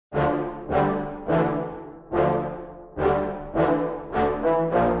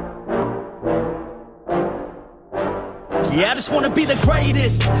Yeah, I just wanna be the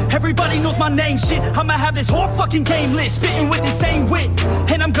greatest. Everybody knows my name, shit. I'ma have this whole fucking game list, spitting with insane wit,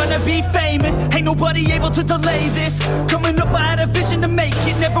 and I'm gonna be famous. Ain't nobody able to delay this. Coming up, I had a vision to make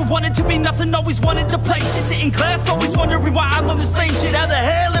it. Never wanted to be nothing, always wanted to play shit. Sit in class, always wondering why I love this lame shit. How the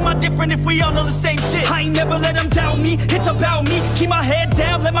hell am I different if we all know the same shit? I ain't never let them doubt me, it's about me. Keep my head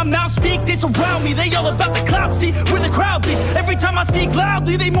down, let my mouth speak. They surround me, they all about the clout, see where the crowd be. Every time I speak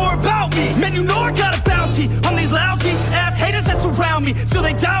loudly, they more about me. Man, you know I got a bounty on these lousy ass haters that surround me. Still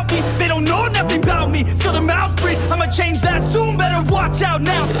they doubt me, they don't know nothing about me. Still their mouths breathe, I'ma change that soon. Better watch out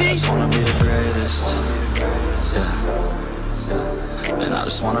now, see? I just wanna be the greatest. And I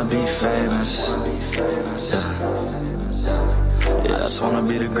just wanna be famous. Yeah, I just wanna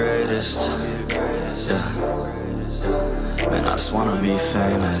be the greatest. Man, I just wanna be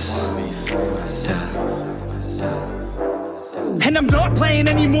famous. And I'm not playing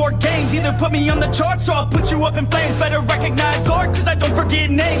any more games. Either put me on the charts or I'll put you up in flames. Better recognize art, cause I don't forget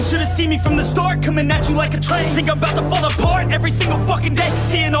names. Should've seen me from the start, coming at you like a train. Think I'm about to fall apart every single fucking day.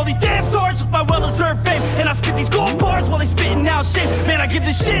 Seeing all these damn stars with my well-deserved fame. And I spit these gold bars while they spitting out shit. Man, I give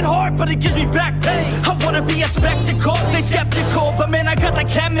this shit hard, but it gives me back pain. I wanna be a spectacle, they skeptical. But man, I got that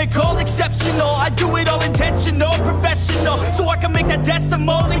chemical, exceptional. I do it all intentional, professional, so I can make that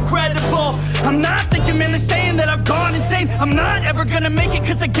decimal incredible. I'm not thinking, man, they're saying that I've gone insane. I'm not ever gonna make it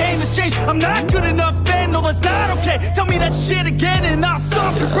cause the game has changed. I'm not good enough, man, no that's not okay. Tell me that shit again and I'll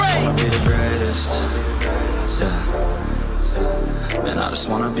stop your brain. I just wanna be the greatest. Man, I just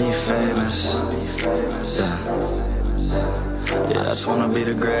wanna be famous. Yeah, I just wanna be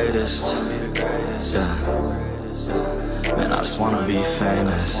the greatest. Man, I just wanna be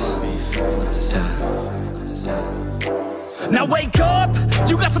famous. Now wake up,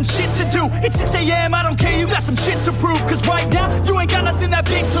 you got some shit to do. It's 6 AM, I don't care, you got some shit to prove. Cause right now, you ain't got nothing that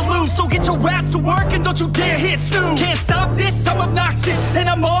big to lose. So get your ass to work and don't you dare hit snooze. Can't stop this, I'm obnoxious, and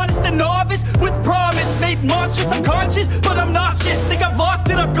I'm honest and novice with promise. Made monstrous, I'm conscious, but I'm nauseous. Think I've lost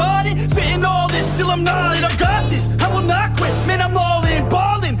it, I've got it. Spitting all this, still I'm not it. I've got this, I will not quit. Man, I'm all in,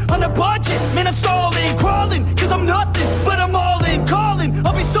 balling, on a budget. Man, I'm stalling, crawling, cause I'm nothing, but I'm all in, calling,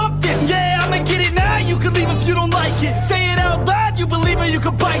 I'll be something. Yeah, I'ma get it now, you can leave if you don't like it. Say it out loud, you believe it, you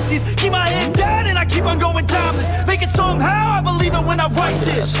can bite this. Keep my head down and I keep on going timeless. Make it somehow, I believe it when I write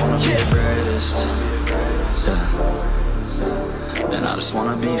this. I just wanna be the greatest. Man, I just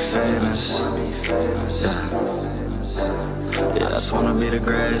wanna be famous. Yeah, I just wanna be the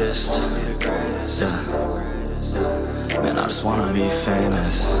greatest. Man, I just wanna be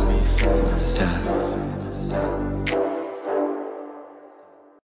famous.